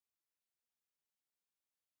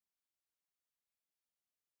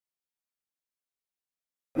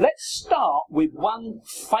Let's start with one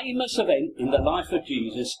famous event in the life of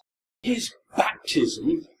Jesus, his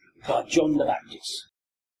baptism by John the Baptist.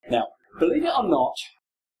 Now, believe it or not,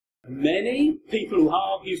 many people who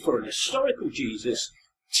argue for an historical Jesus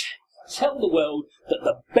tell the world that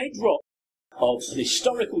the bedrock of the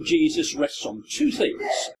historical Jesus rests on two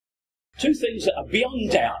things. Two things that are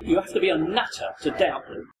beyond doubt. You have to be a nutter to doubt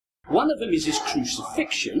them. One of them is his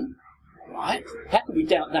crucifixion. Right? How can we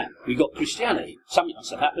doubt that? We've got Christianity. Something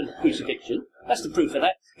must have happened, crucifixion. That's the proof of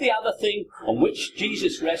that. The other thing on which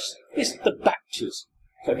Jesus rests is the baptism.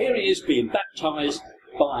 So here he is being baptised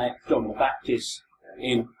by John the Baptist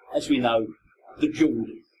in, as we know, the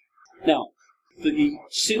Jordan. Now, the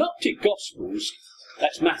synoptic Gospels,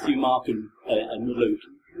 that's Matthew, Mark and Luke,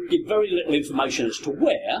 give very little information as to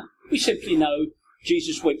where. We simply know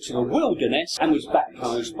Jesus went to the wilderness and was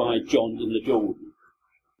baptised by John in the Jordan.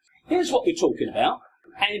 Here's what we're talking about,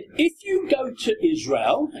 and if you go to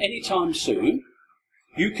Israel anytime soon,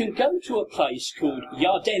 you can go to a place called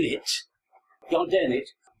Yardenit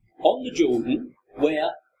on the Jordan,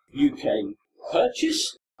 where you can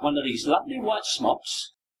purchase one of these lovely white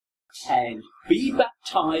smocks and be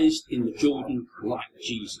baptised in the Jordan like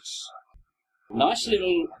Jesus. Nice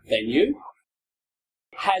little venue,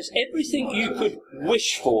 has everything you could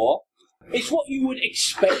wish for. It's what you would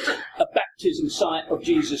expect a baptism site of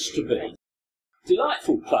Jesus to be.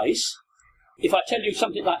 Delightful place. If I tell you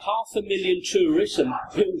something like 500,000 tourists and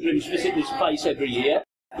pilgrims visit this place every year,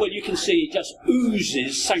 well, you can see it just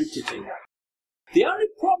oozes sanctity. The only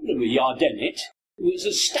problem with Yardenit was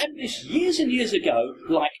established years and years ago,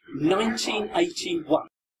 like 1981.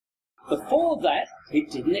 Before that,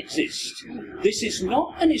 it didn't exist. This is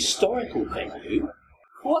not an historical venue.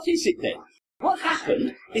 What is it then? What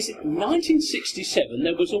happened is in 1967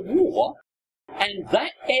 there was a war, and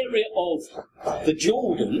that area of the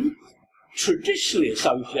Jordan, traditionally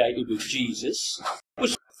associated with Jesus,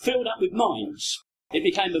 was filled up with mines. It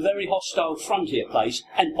became a very hostile frontier place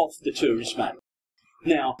and off the tourist map.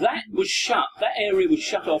 Now, that area was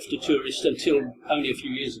shut off to tourists until only a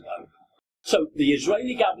few years ago. So the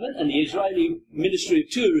Israeli government and the Israeli Ministry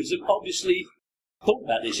of Tourism obviously thought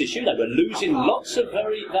about this issue. They were losing lots of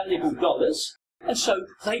very valuable dollars, and so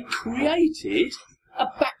they created a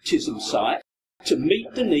baptism site to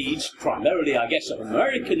meet the needs, primarily, I guess, of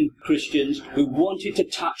American Christians who wanted to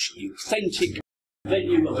touch the authentic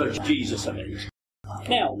venue of a Jesus event.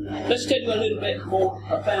 Now, let's tell you a little bit more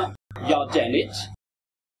about Yardenit.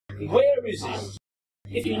 Where is it?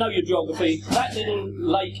 If you know your geography, that little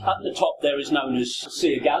lake at the top there is known as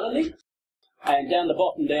Sea of Galilee. And down the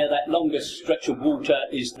bottom there, that longest stretch of water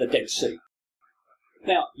is the Dead Sea.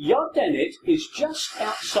 Now, Yardenit is just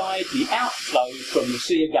outside the outflow from the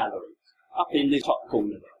Sea of Galilee, up in the top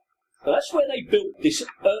corner there. So that's where they built this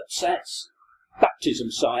ersatz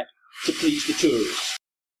baptism site to please the tourists.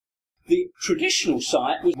 The traditional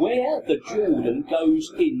site was where the Jordan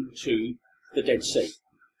goes into the Dead Sea.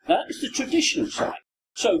 Now, that was the traditional site.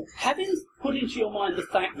 So, having put into your mind the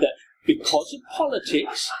fact that because of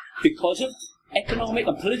politics, because of economic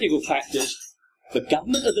and political factors, the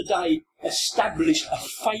government of the day established a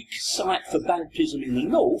fake site for baptism in the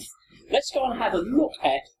north, let's go and have a look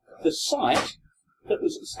at the site that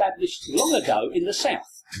was established long ago in the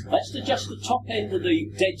south. That's just the top end of the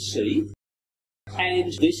Dead Sea,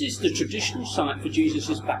 and this is the traditional site for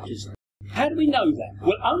Jesus' baptism. How do we know that?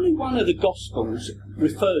 Well, only one of the Gospels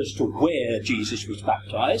refers to where Jesus was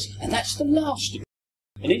baptised, and that's the last of them.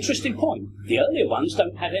 An interesting point. The earlier ones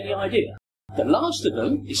don't have any idea. The last of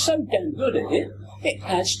them is so damn good at it, it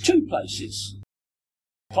has two places.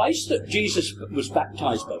 The place that Jesus was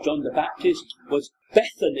baptised by John the Baptist was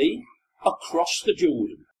Bethany across the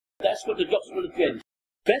Jordan. That's what the Gospel of John.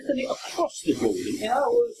 Bethany across the Jordan, in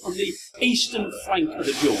other words, on the eastern flank of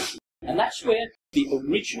the Jordan. And that's where the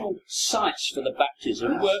original sites for the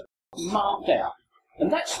baptism were marked out.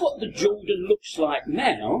 And that's what the Jordan looks like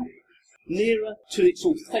now, nearer to its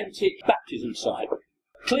authentic baptism site.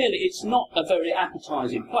 Clearly, it's not a very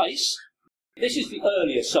appetising place. This is the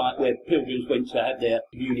earlier site where pilgrims went to have their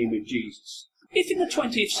communion with Jesus. If in the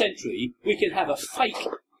 20th century we can have a fake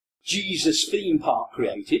Jesus theme park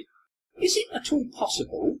created, is it at all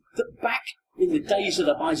possible that back in the days of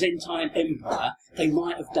the Byzantine Empire they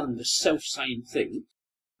might have done the self-same thing?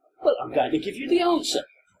 Well, I'm going to give you the answer.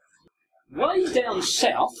 Way down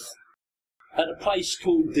south, at a place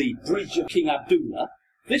called the Bridge of King Abdullah,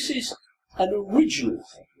 this is an original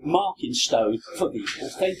marking stone for the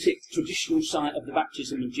authentic traditional site of the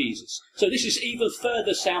baptism of Jesus. So this is even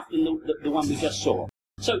further south than the one we just saw.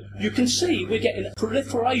 So you can see we're getting a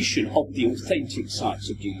proliferation of the authentic sites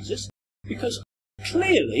of Jesus, because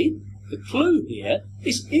clearly The clue here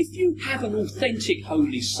is if you have an authentic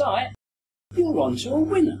holy site, you're on to a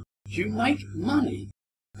winner. You make money.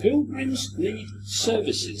 Pilgrims need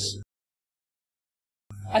services.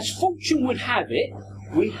 As fortune would have it,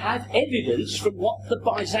 we have evidence from what the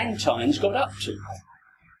Byzantines got up to.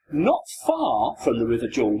 Not far from the River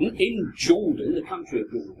Jordan, in Jordan, the country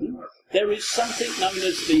of Jordan, there is something known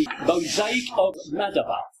as the Mosaic of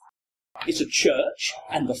Madaba. It's a church,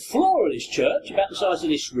 and the floor of this church, about the size of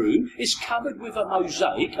this room, is covered with a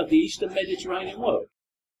mosaic of the Eastern Mediterranean world.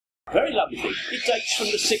 Very lovely thing. It dates from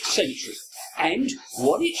the 6th century. And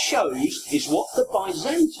what it shows is what the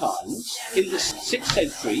Byzantines in the 6th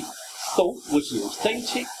century thought was the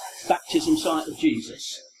authentic baptism site of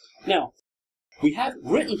Jesus. Now, we have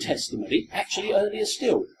written testimony, actually earlier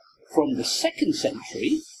still. From the 2nd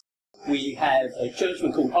century, we have a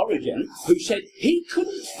churchman called Origen who said he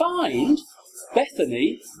couldn't find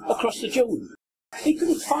Bethany across the Jordan. He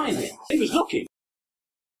couldn't find it. He was looking.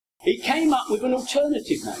 He came up with an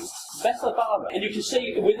alternative name, Bethabara. And you can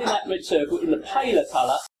see within that red circle, in the paler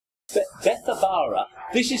colour, Bethabara.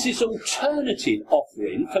 This is his alternative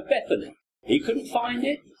offering for Bethany. He couldn't find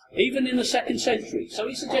it, even in the 2nd century. So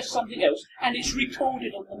he suggests something else, and it's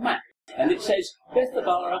recorded on the map. And it says,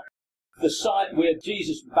 Bethabara, the site where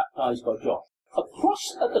Jesus was baptised by John.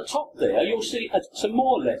 Across at the top there, you'll see some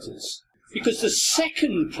more letters. Because the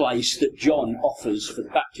second place that John offers for the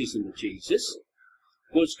baptism of Jesus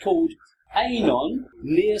was called Ainon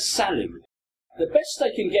near Salim. The best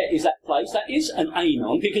they can get is that place. That is an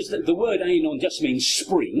Ainon, because the word Ainon just means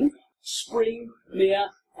spring. Spring near,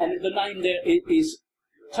 and the name there is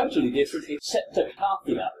totally different. It's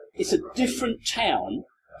Septocarthia. It's a different town.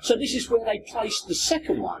 So this is where they placed the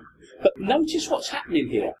second one. But notice what's happening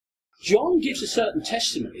here. John gives a certain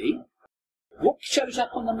testimony. What shows up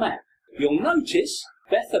on the map? You'll notice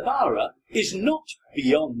Bethabara is not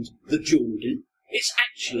beyond the Jordan. It's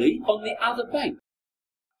actually on the other bank.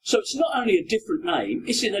 So it's not only a different name,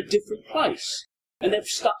 it's in a different place. And they've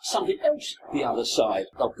stuck something else the other side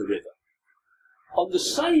of the river. On the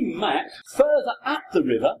same map, further up the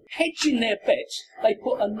river, hedging their bets, they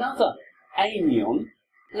put another Ainon.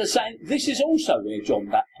 They're saying this is also where John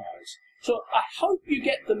baptised. So I hope you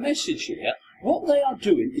get the message here. What they are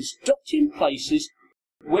doing is dotting places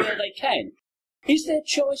where they can. Is their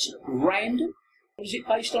choice random? Or is it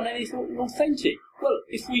based on anything authentic? Well,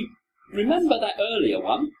 if we remember that earlier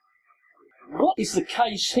one, what is the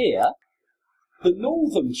case here? The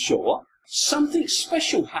northern shore, something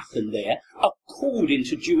special happened there according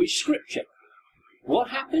to Jewish scripture. What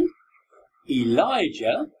happened?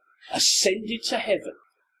 Elijah ascended to heaven.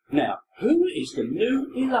 Now, who is the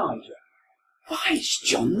new Elijah? Why, it's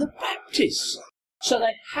John the Baptist. So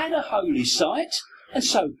they had a holy site, and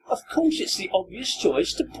so, of course, it's the obvious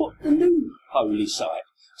choice to put the new holy site.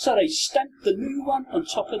 So they stamped the new one on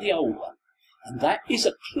top of the old one. And that is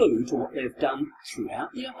a clue to what they've done throughout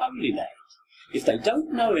the Holy Land. If they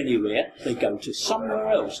don't know anywhere, they go to somewhere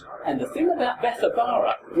else. And the thing about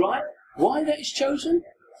Bethabara, right, why that is chosen?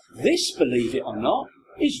 This, believe it or not,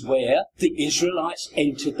 is where the Israelites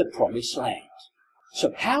entered the Promised Land.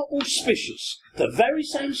 So how auspicious. The very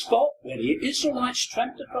same spot where the Israelites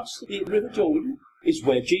tramped across the River Jordan is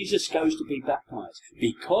where Jesus goes to be baptized.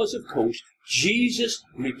 Because, of course, Jesus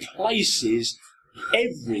replaces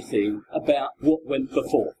everything about what went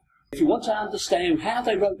before. If you want to understand how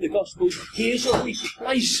they wrote the Gospels, here's a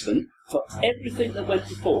replacement for everything that went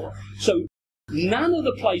before. So none of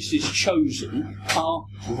the places chosen are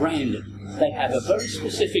random. They have a very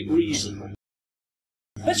specific reason.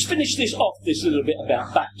 Let's finish this off, this little bit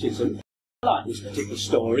about baptism. I like this particular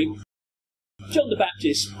story. John the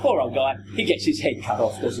Baptist, poor old guy, he gets his head cut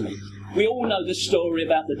off, doesn't he? We all know the story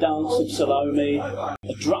about the dance of Salome, a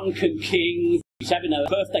drunken king. He's having a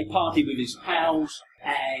birthday party with his pals,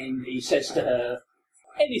 and he says to her,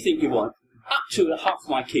 anything you want, up to half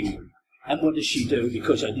my kingdom. And what does she do?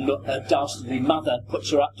 Because her dastardly mother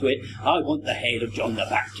puts her up to it. I want the head of John the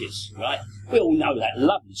Baptist, right? We all know that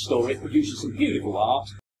lovely story. It produces some beautiful art.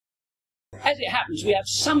 As it happens, we have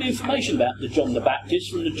some information about the John the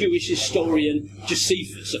Baptist from the Jewish historian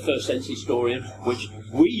Josephus, a first-century historian, which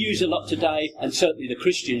we use a lot today, and certainly the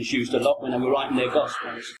Christians used a lot when they were writing their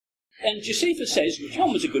Gospels. And Josephus says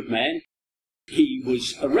John was a good man. He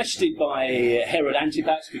was arrested by Herod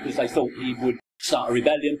Antipas because they thought he would start a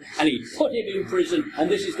rebellion, and he put him in prison, and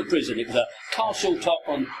this is the prison. It was a castle top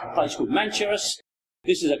on a place called Mancharos.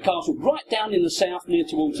 This is a castle right down in the south, near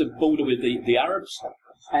towards the border with the Arabs.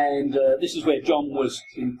 And this is where John was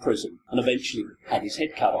in prison and eventually had his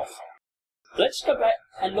head cut off. Let's go back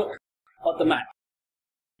and look at the map.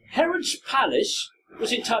 Herod's palace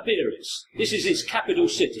was in Tiberias. This is his capital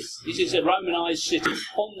city. This is a Romanised city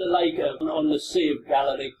on the lake, on the Sea of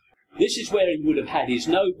Galilee. This is where he would have had his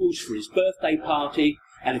nobles for his birthday party.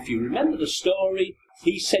 And if you remember the story,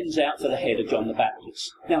 he sends out for the head of John the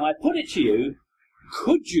Baptist. Now, I put it to you,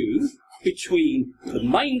 could you, between the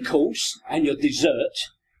main course and your dessert,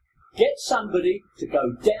 get somebody to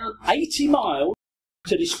go down 80 miles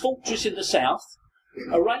to this fortress in the south,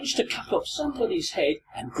 arrange to cut off somebody's head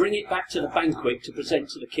and bring it back to the banquet to present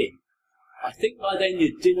to the king? I think by then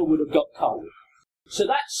your dinner would have got cold. So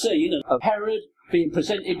that scene of Herod being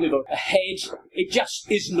presented with a head, it just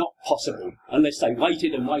is not possible unless they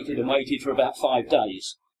waited and waited and waited for about 5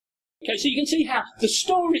 days. Okay, so you can see how the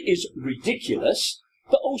story is ridiculous,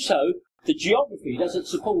 but also the geography doesn't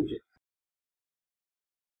support it.